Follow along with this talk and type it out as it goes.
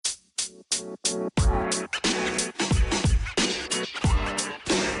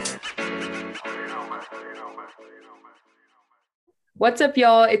What's up,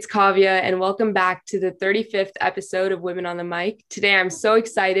 y'all? It's Kavya, and welcome back to the 35th episode of Women on the Mic. Today, I'm so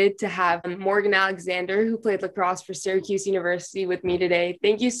excited to have Morgan Alexander, who played lacrosse for Syracuse University, with me today.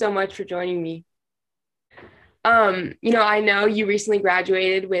 Thank you so much for joining me. I know you recently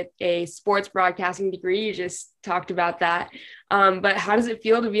graduated with a sports broadcasting degree. You just talked about that. But how does it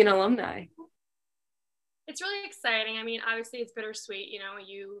feel to be an alumni? It's really exciting. I mean, obviously it's bittersweet.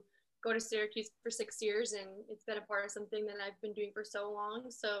 You go to Syracuse for 6 years and it's been a part of something that I've been doing for so long.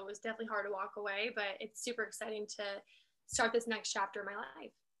 So it was definitely hard to walk away, but it's super exciting to start this next chapter of my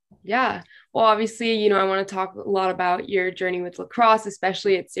life. Yeah. Well, obviously, I want to talk a lot about your journey with lacrosse,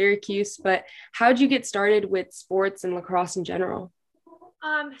 especially at Syracuse, but how'd you get started with sports and lacrosse in general?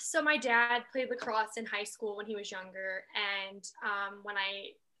 So my dad played lacrosse in high school when he was younger. And when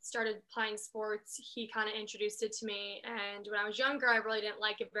I started playing sports, he kind of introduced it to me. And when I was younger, I really didn't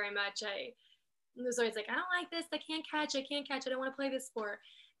like it very much. I was always like, I don't like this. I can't catch. I don't want to play this sport.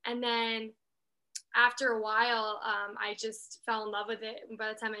 And then after a while, I just fell in love with it. And by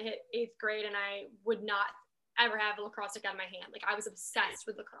the time I hit 8th grade, and I would not ever have a lacrosse stick out of my hand. Like, I was obsessed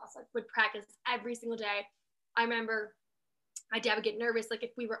with lacrosse. I would practice every single day. I remember my dad would get nervous, like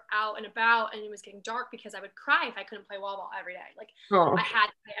if we were out and about and it was getting dark, because I would cry if I couldn't play wall ball every day. Like, Oh, I had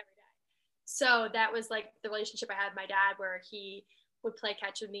to play every day. So that was like the relationship I had with my dad, where he would play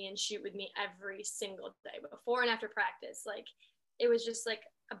catch with me and shoot with me every single day, before and after practice. Like, it was just like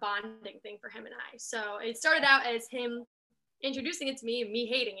a bonding thing for him and I. So it started out as him introducing it to me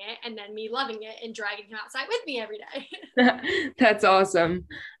hating it, and then me loving it and dragging him outside with me every day. that's awesome.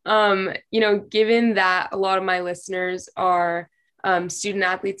 Given that a lot of my listeners are student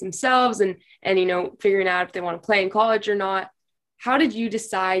athletes themselves and figuring out if they want to play in college or not, how did you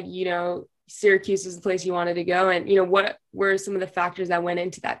decide, Syracuse is the place you wanted to go? And, what were some of the factors that went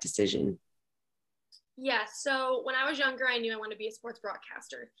into that decision? Yeah, so when I was younger, I knew I wanted to be a sports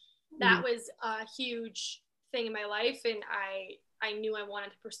broadcaster. That was a huge thing in my life, and I knew I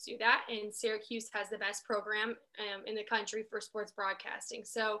wanted to pursue that. And Syracuse has the best program in the country for sports broadcasting.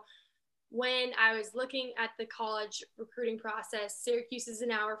 So when I was looking at the college recruiting process, Syracuse is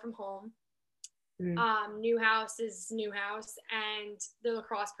an hour from home. Newhouse is Newhouse, and the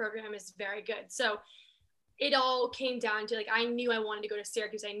lacrosse program is very good. So it all came down to, like, I knew I wanted to go to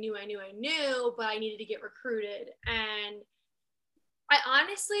Syracuse. I knew, but I needed to get recruited. And I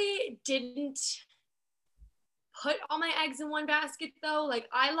honestly didn't put all my eggs in one basket, though. Like,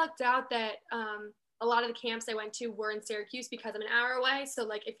 I lucked out that a lot of the camps I went to were in Syracuse, because I'm an hour away. So,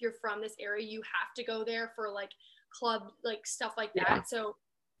 like, if you're from this area, you have to go there for like club, like stuff like that. Yeah. So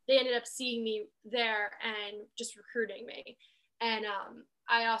they ended up seeing me there and just recruiting me. And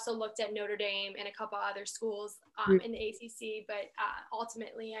I also looked at Notre Dame and a couple other schools in the ACC, but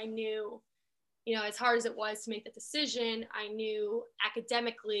ultimately I knew, as hard as it was to make the decision, I knew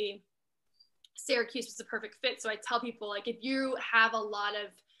academically Syracuse was the perfect fit. So I tell people, like, if you have a lot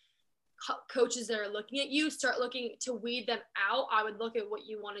of coaches that are looking at you, start looking to weed them out. I would look at what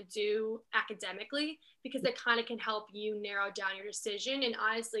you want to do academically, because that kind of can help you narrow down your decision. And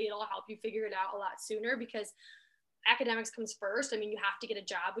honestly, it'll help you figure it out a lot sooner, because academics comes first. I mean, you have to get a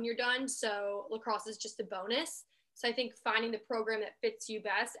job when you're done. So lacrosse is just a bonus. So I think finding the program that fits you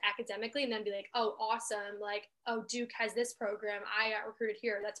best academically, and then be like, oh, awesome. Like, oh, Duke has this program. I got recruited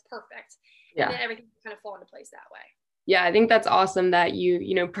here. That's perfect. Yeah. And then everything kind of fall into place that way. Yeah, I think that's awesome that you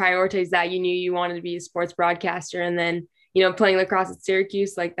prioritize that. You knew you wanted to be a sports broadcaster, and then, playing lacrosse at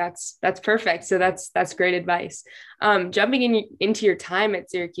Syracuse, like that's perfect. So that's great advice. Jumping into your time at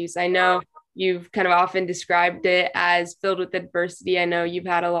Syracuse, I know you've kind of often described it as filled with adversity. I know you've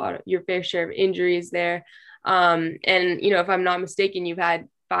had your fair share of injuries there. And if I'm not mistaken, you've had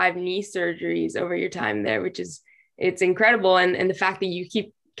 5 knee surgeries over your time there, it's incredible. And the fact that you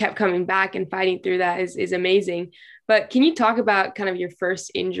kept coming back and fighting through that is amazing. But can you talk about kind of your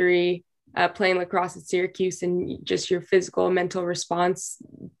first injury playing lacrosse at Syracuse, and just your physical and mental response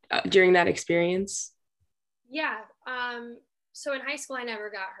during that experience? Yeah. So in high school, I never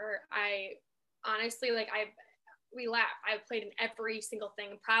got hurt. I honestly, we laugh. I played in every single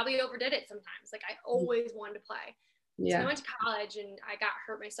thing, probably overdid it sometimes. Like, I always wanted to play. So I went to college and I got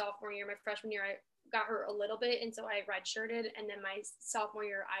hurt my sophomore year. My freshman year, I got hurt a little bit, and so I redshirted. And then my sophomore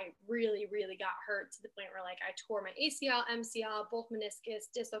year, I really, really got hurt, to the point where, like, I tore my ACL, MCL, both meniscus,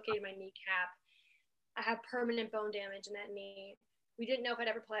 dislocated my kneecap. I had permanent bone damage in that knee. We didn't know if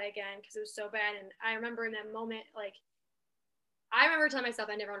I'd ever play again, because it was so bad. And I remember in that moment, like, I remember telling myself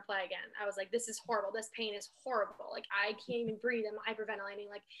I never want to play again. I was like, this is horrible. This pain is horrible. Like, I can't even breathe. I'm hyperventilating.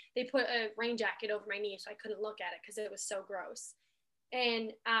 Like, they put a rain jacket over my knee so I couldn't look at it because it was so gross.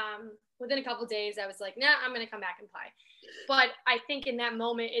 And within a couple of days, I was like, nah, I'm going to come back and play. But I think in that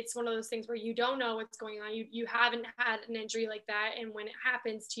moment, it's one of those things where you don't know what's going on. You haven't had an injury like that. And when it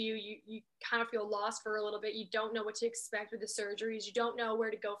happens to you, you kind of feel lost for a little bit. You don't know what to expect with the surgeries. You don't know where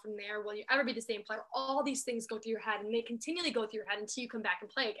to go from there. Will you ever be the same player? All ththese things go through your head, and they continually go through your head until you come back and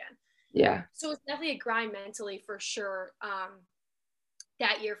play again. Yeah. So it's definitely a grind mentally for sure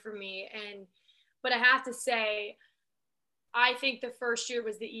that year for me. But I have to say, I think the first year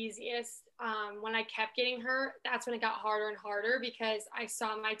was the easiest. When I kept getting hurt, that's when it got harder and harder because I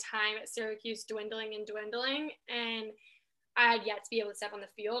saw my time at Syracuse dwindling and dwindling, and I had yet to be able to step on the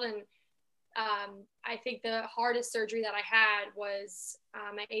field. And I think the hardest surgery that I had was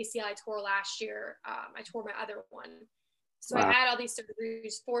my ACL I tore last year. I tore my other one. So wow. I had all these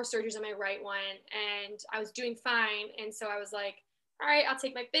surgeries, 4 surgeries on my right one, and I was doing fine. And so I was like, all right, I'll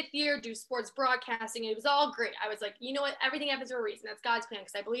take my 5th year, do sports broadcasting. It was all great. I was like, you know what? Everything happens for a reason. That's God's plan,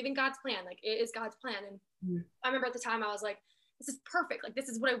 because I believe in God's plan. Like, it is God's plan. And I remember at the time I was like, this is perfect. Like, this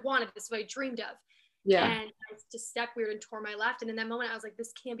is what I wanted. This is what I dreamed of. Yeah. And I just stepped weird and tore my left. And in that moment, I was like,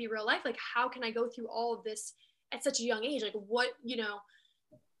 this can't be real life. Like, how can I go through all of this at such a young age? Like, what,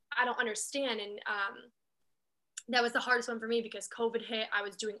 I don't understand. And that was the hardest one for me because COVID hit. I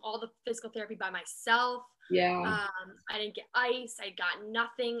was doing all the physical therapy by myself. Yeah. I didn't get ice. I got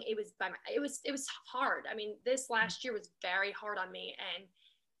nothing. It was it was hard. I mean, this last year was very hard on me, and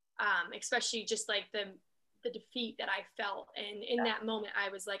especially just like the defeat that I felt. And in that moment, I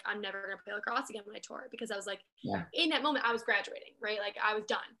was like, I'm never gonna play lacrosse again when I tore it, because I was like, in that moment, I was graduating, right? Like, I was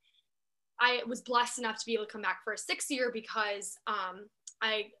done. I was blessed enough to be able to come back for a 6th year because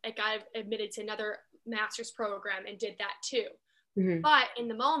I got admitted to another master's program and did that too. Mm-hmm. But in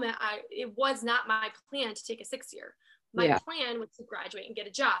the moment, it was not my plan to take a 6th year. My plan was to graduate and get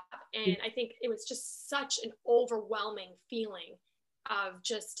a job. And I think it was just such an overwhelming feeling of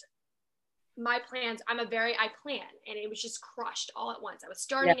just my plans. I plan, and it was just crushed all at once. I was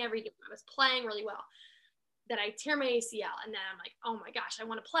starting every game. I was playing really well. That I tear my ACL, and then I'm like, oh my gosh, I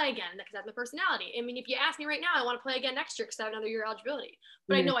want to play again because that's my personality. I mean, if you ask me right now, I want to play again next year because I have another year eligibility,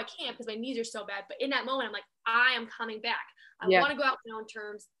 but I know I can't because my knees are so bad. But in that moment, I'm like, I am coming back. I want to go out on my own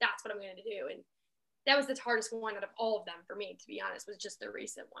terms. That's what I'm going to do. And that was the hardest one out of all of them for me, to be honest, was just the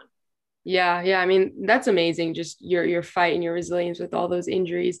recent one. Yeah. I mean, that's amazing. Just your fight and your resilience with all those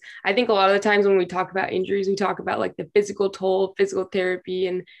injuries. I think a lot of the times when we talk about injuries, we talk about like the physical toll, physical therapy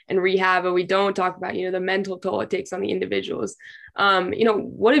and rehab, but we don't talk about, the mental toll it takes on the individuals.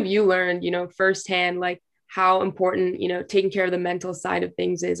 What have you learned, firsthand, like how important, taking care of the mental side of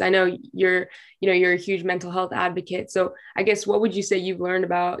things is? I know you're a huge mental health advocate. So I guess what would you say you've learned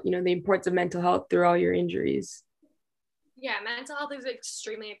about, the importance of mental health through all your injuries? Yeah, mental health is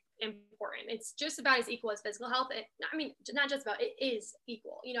extremely important. It's just about as equal as physical health. Not just about, it is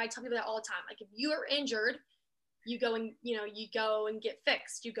equal. I tell people that all the time. Like, if you are injured, you go and, you go and get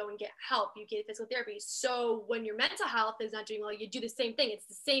fixed, you go and get help, you get physical therapy. So when your mental health is not doing well, you do the same thing. It's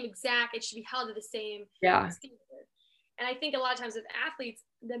the same exact, it should be held to the same standard. And I think a lot of times with athletes,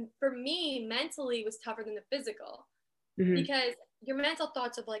 for me, mentally was tougher than the physical, because your mental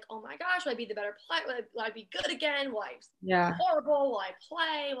thoughts of like, oh my gosh, will I be the better player? Will I be good again? Will I be horrible? Will I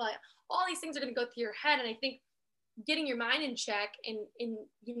play? All these things are going to go through your head. And I think getting your mind in check and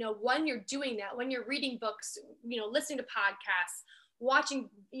when you're doing that, when you're reading books, listening to podcasts, watching,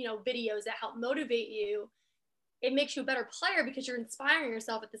 videos that help motivate you, it makes you a better player because you're inspiring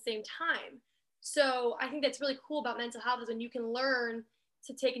yourself at the same time. So I think that's really cool about mental health, is when you can learn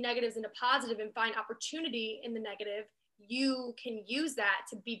to take negatives into positive and find opportunity in the negative, you can use that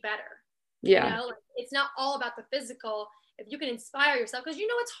to be better. It's not all about the physical. If you can inspire yourself, because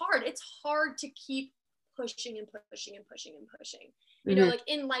it's hard to keep pushing and pushing and pushing and pushing, like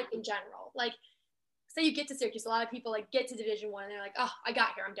in life in general. Like, say you get to Syracuse, a lot of people like get to Division I and they're like, oh, I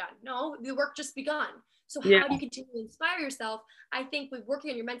got here, I'm done. No, the work just begun. So how do you continue to inspire yourself? I think with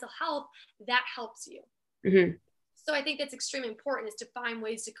working on your mental health, that helps you. So I think that's extremely important, is to find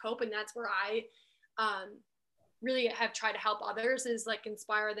ways to cope. And that's where I really have tried to help others, is like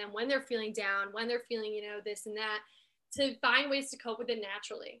inspire them when they're feeling down, when they're feeling, this and that, to find ways to cope with it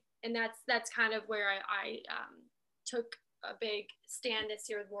naturally. And that's kind of where I took a big stand this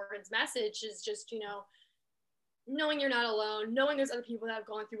year with Morgan's message, is just, knowing you're not alone, knowing there's other people that have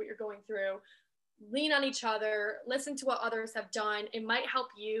gone through what you're going through, lean on each other, listen to what others have done. It might help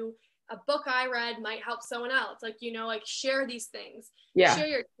you. A book I read might help someone else. Like, share these things, share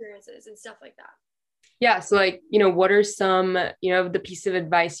your experiences and stuff like that. Yeah. So like, what are some, the piece of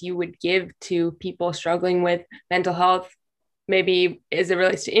advice you would give to people struggling with mental health, maybe as it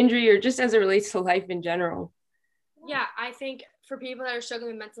relates to injury or just as it relates to life in general? Yeah, I think for people that are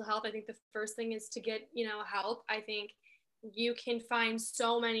struggling with mental health, I think the first thing is to get, help. I think you can find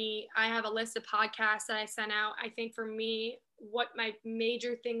so many. I have a list of podcasts that I sent out. I think for me, what my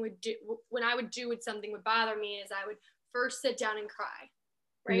major thing would do when I would do with something would bother me is I would first sit down and cry,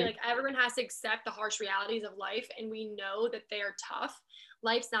 right? Mhm. Like everyone has to accept the harsh realities of life, and we know that they are tough.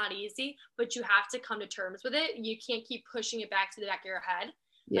 Life's not easy, but you have to come to terms with it. You can't keep pushing it back to the back of your head.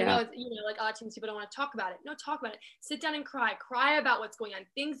 Like, Yeah. oh, like a lot of times people don't want to talk about it. No, talk about it. Sit down and cry about what's going on.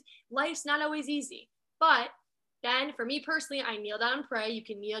 Life's not always easy. But then for me personally, I kneel down and pray. You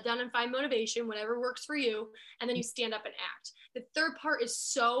can kneel down and find motivation, whatever works for you. And then you stand up and act. The third part is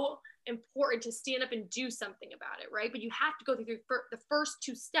so important, to stand up and do something about it, right? But you have to go through the first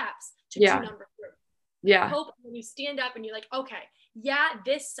two steps to do Yeah. number three. Yeah. Hope when you stand up and you're like, okay, yeah,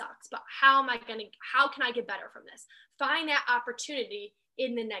 this sucks, but how can I get better from this? Find that opportunity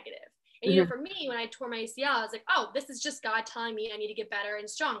in the negative. And Hmm. for me, when I tore my ACL, I was like, oh, this is just God telling me I need to get better and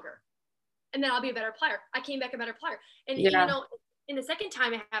stronger. And then I'll be a better player. I came back a better player. And Yeah. in the second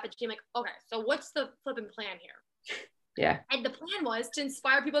time it happened to me, I'm like, okay, so what's the flipping plan here? Yeah. And the plan was to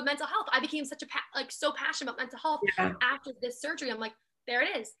inspire people with mental health. I became so passionate about mental health Yeah. after this surgery. I'm like, there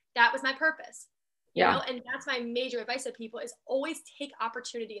it is. That was my purpose. Yeah. And that's my major advice to people is always take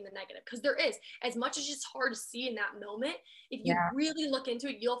opportunity in the negative, because there is, as much as it's hard to see in that moment, if you Yeah. really look into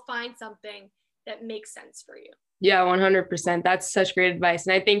it, you'll find something that makes sense for you. Yeah, 100%. That's such great advice.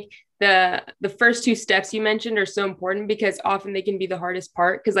 And I think the first two steps you mentioned are so important because often they can be the hardest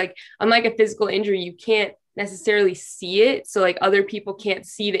part because like unlike a physical injury, you can't necessarily see it. So like other people can't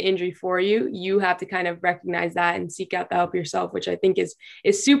see the injury for you. You have to kind of recognize that and seek out the help yourself, which I think is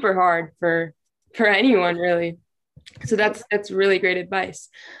super hard for anyone really. So that's really great advice.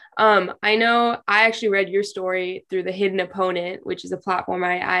 I know I actually read your story through the Hidden Opponent, which is a platform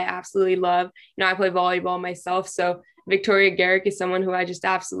I absolutely love. I play volleyball myself, so Victoria Garrick is someone who I just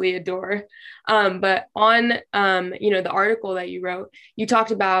absolutely adore. But on the article that you wrote, you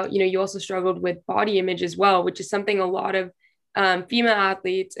talked about you also struggled with body image as well, which is something a lot of female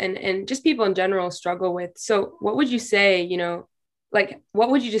athletes and just people in general struggle with. So what would you say, like what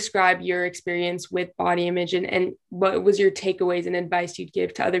would you describe your experience with body image and what was your takeaways and advice you'd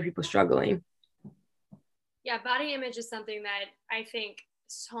give to other people struggling? Yeah, body image is something that I think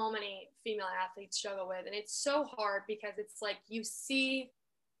so many female athletes struggle with. And it's so hard because it's like you see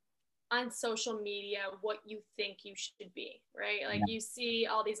on social media what you think you should be, right? Like you see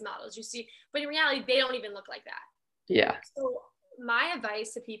all these models, but in reality, they don't even look like that. Yeah. So my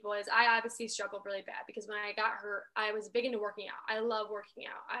advice to people is I obviously struggled really bad because when I got hurt, I was big into working out. I love working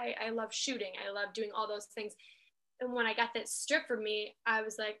out. I love shooting. I love doing all those things. And when I got that strip from me, I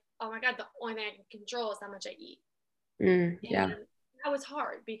was like, oh my God, the only thing I can control is how much I eat. Yeah. And that was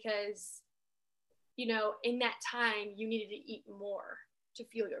hard because, in that time you needed to eat more to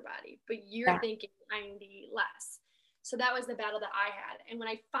fuel your body, but you're Yeah. thinking I need to eat less. So that was the battle that I had. And when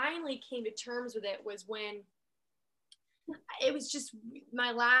I finally came to terms with it was when it was just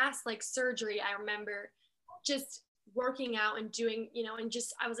my last like surgery. I remember just working out and doing, and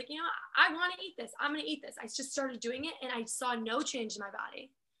just I was like, I want to eat this. I'm going to eat this. I just started doing it and I saw no change in my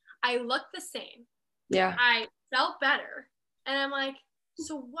body. I looked the same. Yeah. I felt better. And I'm like,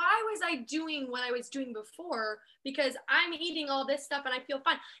 so why was I doing what I was doing before? Because I'm eating all this stuff and I feel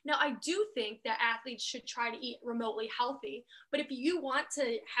fine. Now, I do think that athletes should try to eat remotely healthy. But if you want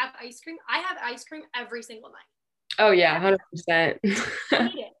to have ice cream, I have ice cream every single night. Oh yeah, 100%. I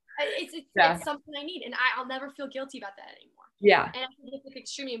need it. Yeah. It's something I need, and I'll never feel guilty about that anymore. Yeah. And I think it's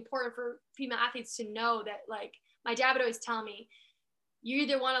extremely important for female athletes to know that, like, my dad would always tell me, you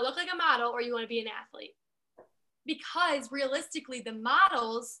either want to look like a model or you want to be an athlete. Because realistically, the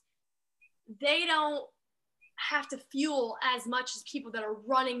models, they don't have to fuel as much as people that are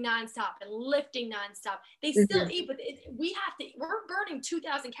running nonstop and lifting nonstop. They still Mhm. eat, but we're burning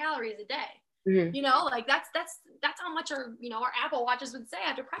 2,000 calories a day. Mhm. Like that's how much our Apple watches would say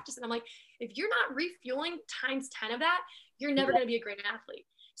after practice. And I'm like, if you're not refueling times 10 of that, you're never going to be a great athlete.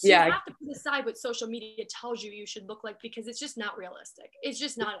 So you Yeah. have to put aside what social media tells you should look like, because it's just not realistic. It's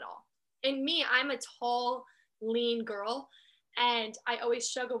just not at all. And me, I'm a tall, lean girl. And I always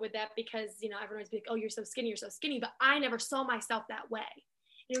struggle with that because, everyone's like, oh, you're so skinny. But I never saw myself that way.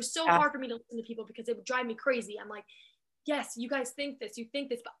 And it was so Yeah. hard for me to listen to people because it would drive me crazy. I'm like, yes, you guys think this,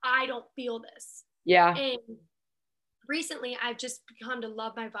 but I don't feel this. Yeah. And recently I've just become to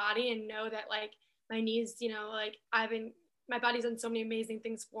love my body and know that like my knees, like my body's done so many amazing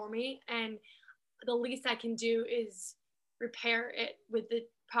things for me. And the least I can do is repair it with the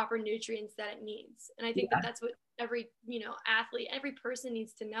proper nutrients that it needs. And I think that that's what every, athlete, every person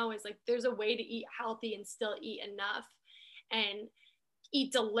needs to know is like, there's a way to eat healthy and still eat enough and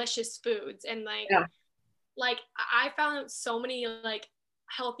eat delicious foods. And like I found so many like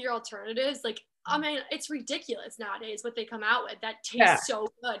healthier alternatives. Like, I mean, it's ridiculous nowadays what they come out with that tastes so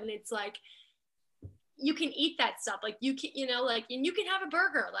good. And it's like, you can eat that stuff. Like you can, like, and you can have a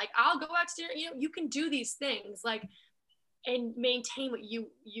burger. Like I'll go out to dinner, you can do these things like, and maintain what you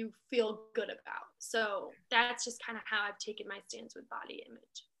feel good about. So that's just kind of how I've taken my stance with body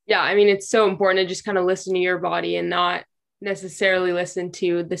image. Yeah. I mean, it's so important to just kind of listen to your body and not necessarily listen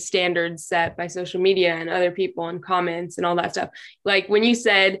to the standards set by social media and other people and comments and all that stuff. Like when you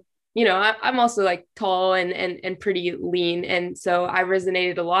said, I'm also like tall and pretty lean. And so I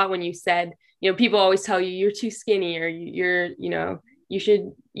resonated a lot when you said, people always tell you you're too skinny or you're, you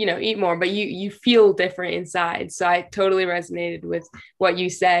should, eat more, but you feel different inside. So I totally resonated with what you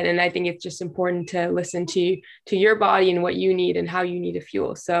said. And I think it's just important to listen to your body and what you need and how you need to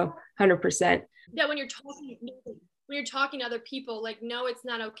fuel. So 100%. Yeah. When you're talking to other people, like, no, it's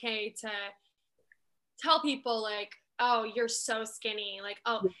not okay to tell people like, oh, you're so skinny. Like,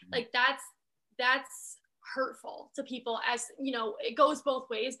 oh, like that's hurtful to people, as it goes both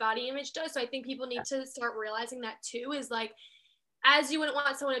ways, body image does. So I think people need to start realizing that too, is like, as you wouldn't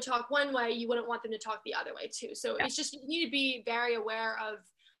want someone to talk one way, you wouldn't want them to talk the other way too. So it's just, you need to be very aware of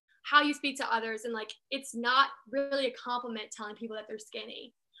how you speak to others. And like, it's not really a compliment telling people that they're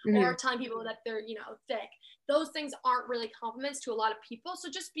skinny or telling people that they're, thick. Those things aren't really compliments to a lot of people. So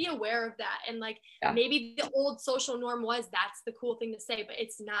just be aware of that. And like, maybe the old social norm was that's the cool thing to say, but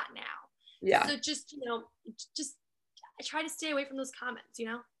it's not now. Yeah. So just, just try to stay away from those comments,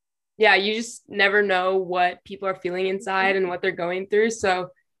 Yeah. You just never know what people are feeling inside and what they're going through. So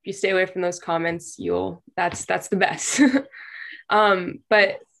if you stay away from those comments, that's the best.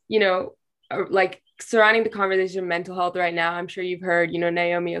 But, like surrounding the conversation of mental health right now, I'm sure you've heard,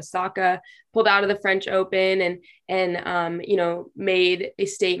 Naomi Osaka pulled out of the French Open and made a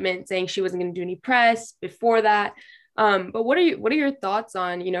statement saying she wasn't going to do any press before that. But what are your thoughts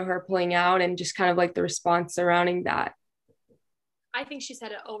on, her pulling out and just kind of like the response surrounding that? I think she's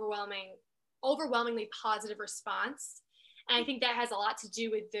had an overwhelmingly positive response. And I think that has a lot to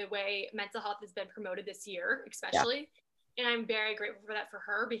do with the way mental health has been promoted this year, especially. And I'm very grateful for that for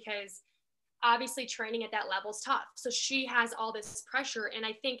her, because obviously training at that level is tough. So she has all this pressure. And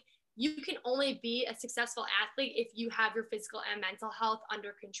I think you can only be a successful athlete if you have your physical and mental health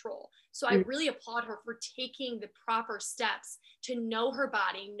under control. So I really applaud her for taking the proper steps to know her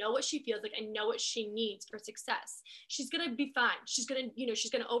body, know what she feels like, and know what she needs for success. She's going to be fine. She's going to,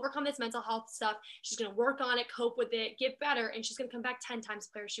 she's going to overcome this mental health stuff. She's going to work on it, cope with it, get better, and she's going to come back 10 times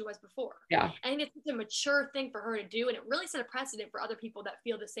better she was before. Yeah. I think it's a mature thing for her to do. And it really set a precedent for other people that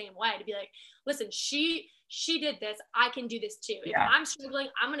feel the same way, to be like, listen, she did this, I can do this too. If I'm struggling,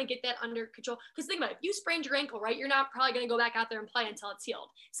 I'm going to get that under control. Because think about it, if you sprained your ankle, right, you're not probably going to go back out there and play until it's healed.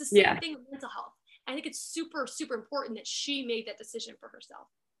 It's the same thing with mental health. I think it's super, super important that she made that decision for herself.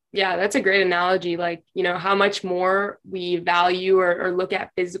 Yeah, that's a great analogy. Like, how much more we value or look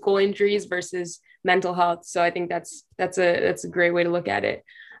at physical injuries versus mental health. So I think that's a great way to look at it.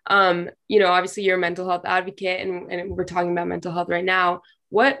 Obviously you're a mental health advocate and we're talking about mental health right now.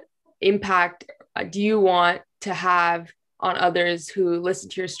 What impact do you want to have on others who listen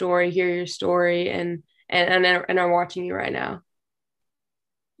to your story, hear your story, and are watching you right now?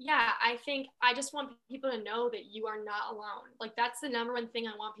 Yeah, I think I just want people to know that you are not alone. Like, that's the number one thing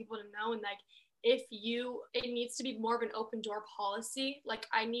I want people to know. And like, it needs to be more of an open door policy. Like,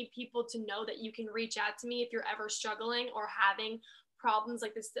 I need people to know that you can reach out to me if you're ever struggling or having problems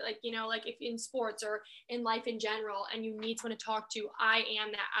like this, like, like if in sports or in life in general, and you need someone to talk to, I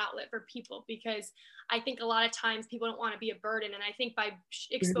am that outlet for people, because I think a lot of times people don't want to be a burden. And I think by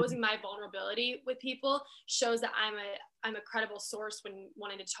exposing my vulnerability with people shows that I'm a credible source when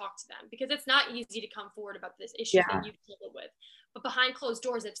wanting to talk to them, because it's not easy to come forward about this issue that you've dealt with. But behind closed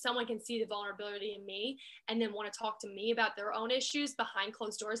doors, if someone can see the vulnerability in me and then want to talk to me about their own issues behind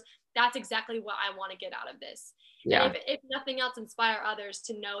closed doors, that's exactly what I want to get out of this. Yeah. And if nothing else, inspire others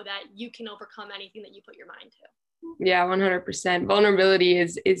to know that you can overcome anything that you put your mind to. Yeah, 100%. Vulnerability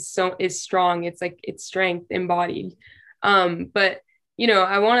is strong. It's like, it's strength embodied. But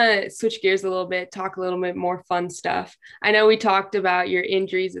I want to switch gears a little bit, talk a little bit more fun stuff. I know we talked about your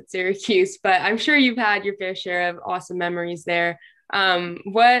injuries at Syracuse, but I'm sure you've had your fair share of awesome memories there.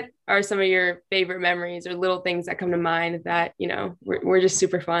 What are some of your favorite memories or little things that come to mind that, were just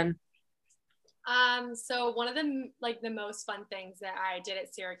super fun? So one of the most fun things that I did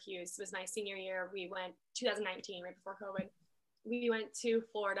at Syracuse was my senior year. We went 2019, right before COVID. We went to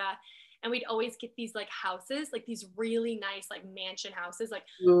Florida, and we'd always get these like houses, like these really nice like mansion houses. Like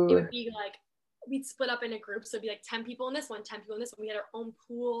it would be like we'd split up into groups. So it'd be like 10 people in this one, 10 people in this one. We had our own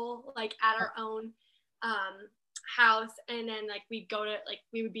pool, like at our own house. And then like we'd go to like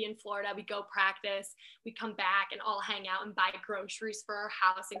we would be in Florida, we'd go practice, we'd come back and all hang out and buy groceries for our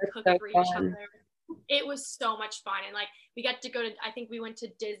house and cook so for each fun. other. It was so much fun. And like we got to go to, I think we went to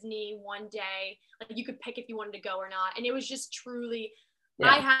Disney one day. Like you could pick if you wanted to go or not. And it was just truly,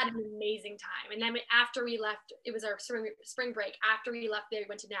 I had an amazing time. And then after we left, it was our spring break. After we left there, we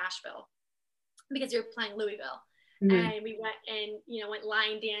went to Nashville because we were playing Louisville. And we went and, went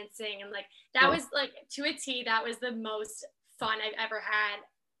line dancing. And like, that was like to a T, that was the most fun I've ever had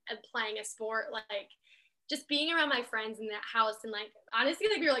at playing a sport. Like, just being around my friends in that house and like honestly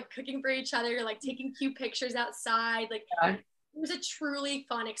like we were like cooking for each other, like taking cute pictures outside, like it was a truly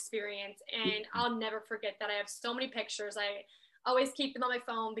fun experience. And I'll never forget that. I have so many pictures. I always keep them on my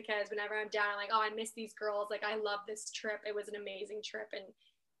phone because whenever I'm down, I'm like, oh, I miss these girls, like I love this trip. It was an amazing trip.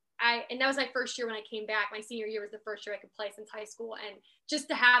 And that was my first year when I came back. My senior year was the first year I could play since high school, and just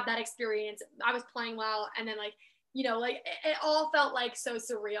to have that experience, I was playing well, and then like like it all felt like so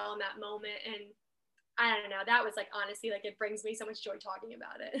surreal in that moment. And I don't know. That was like, honestly, like it brings me so much joy talking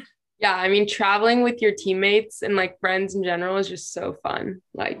about it. Yeah, I mean, traveling with your teammates and like friends in general is just so fun.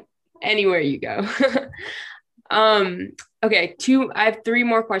 Like anywhere you go. Okay, I have three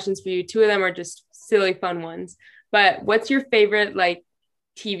more questions for you. Two of them are just silly fun ones. But what's your favorite like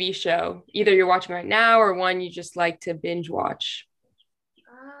TV show? Either you're watching right now or one you just like to binge watch.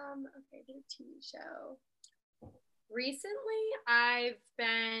 Okay, the TV show. Recently, I've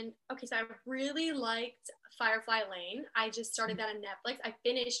really liked Firefly Lane. I just started that on Netflix. I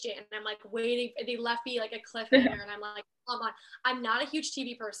finished it and I'm like waiting. They left me like a cliffhanger and I'm like, come on. I'm not a huge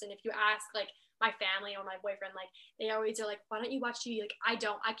TV person. If you ask like my family or my boyfriend, like they always are like, why don't you watch TV? Like I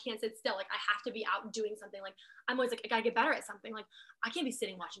can't sit still. Like I have to be out doing something. Like I'm always like, I gotta get better at something. Like I can't be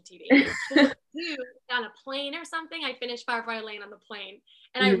sitting watching TV. On a plane or something. I finished Firefly Lane on the plane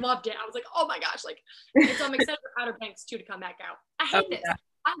and I loved it. I was like, oh my gosh, like, and so I'm excited for Outer Banks too to come back out. I hate this. Yeah.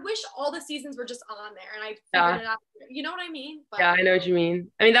 I wish all the seasons were just on there and I figured it out. You know what I mean? But, yeah, I know what you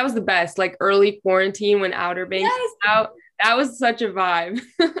mean. I mean, that was the best, like early quarantine when Outer Banks was out. That was such a vibe.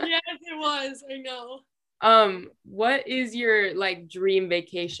 Yes, it was. I know. What is your like dream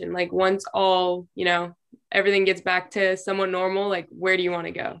vacation? Like once all, everything gets back to somewhat normal, like where do you want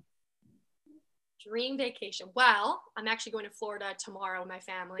to go? Dream vacation. Well, I'm actually going to Florida tomorrow with my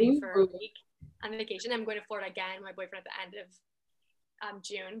family for a week on vacation. I'm going to Florida again with my boyfriend at the end of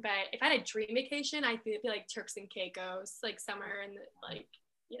June. But if I had a dream vacation, I'd be like Turks and Caicos, like summer and like,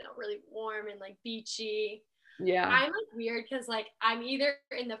 really warm and like beachy. Yeah. I'm like weird because like I'm either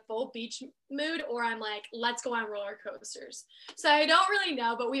in the full beach mood or I'm like, let's go on roller coasters. So I don't really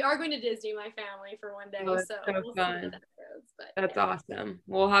know, but we are going to Disney, my family, for one day. So we'll fun. See how that goes, but, that's awesome.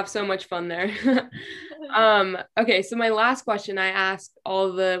 We'll have so much fun there. Okay, so my last question, I ask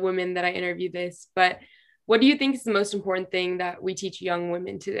all the women that I interview this, but what do you think is the most important thing that we teach young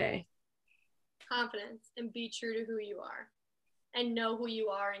women today? Confidence and be true to who you are. And know who you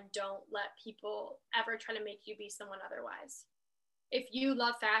are and don't let people ever try to make you be someone otherwise. If you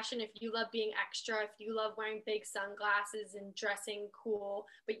love fashion, if you love being extra, if you love wearing big sunglasses and dressing cool,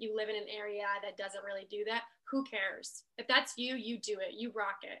 but you live in an area that doesn't really do that, who cares? If that's you, you do it. You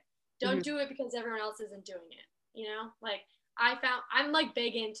rock it. Don't do it because everyone else isn't doing it. Like I'm like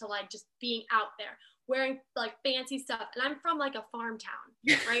big into like just being out there, wearing like fancy stuff, and I'm from like a farm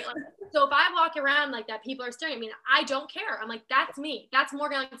town, right? Like, so if I walk around like that, people are staring at me and I don't care. I'm like, that's me. That's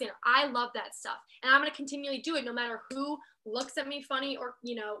Morgan Alexander. I love that stuff. And I'm going to continually do it no matter who looks at me funny or,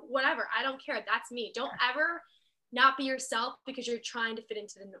 whatever. I don't care. That's me. Don't ever not be yourself because you're trying to fit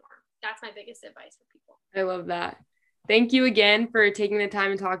into the norm. That's my biggest advice for people. I love that. Thank you again for taking the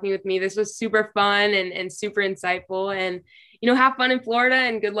time and talking with me. This was super fun and super insightful, and, have fun in Florida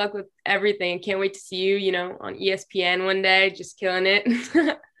and good luck with everything. Can't wait to see you, on ESPN one day, just killing it.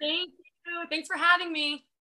 Thank you. Thanks for having me.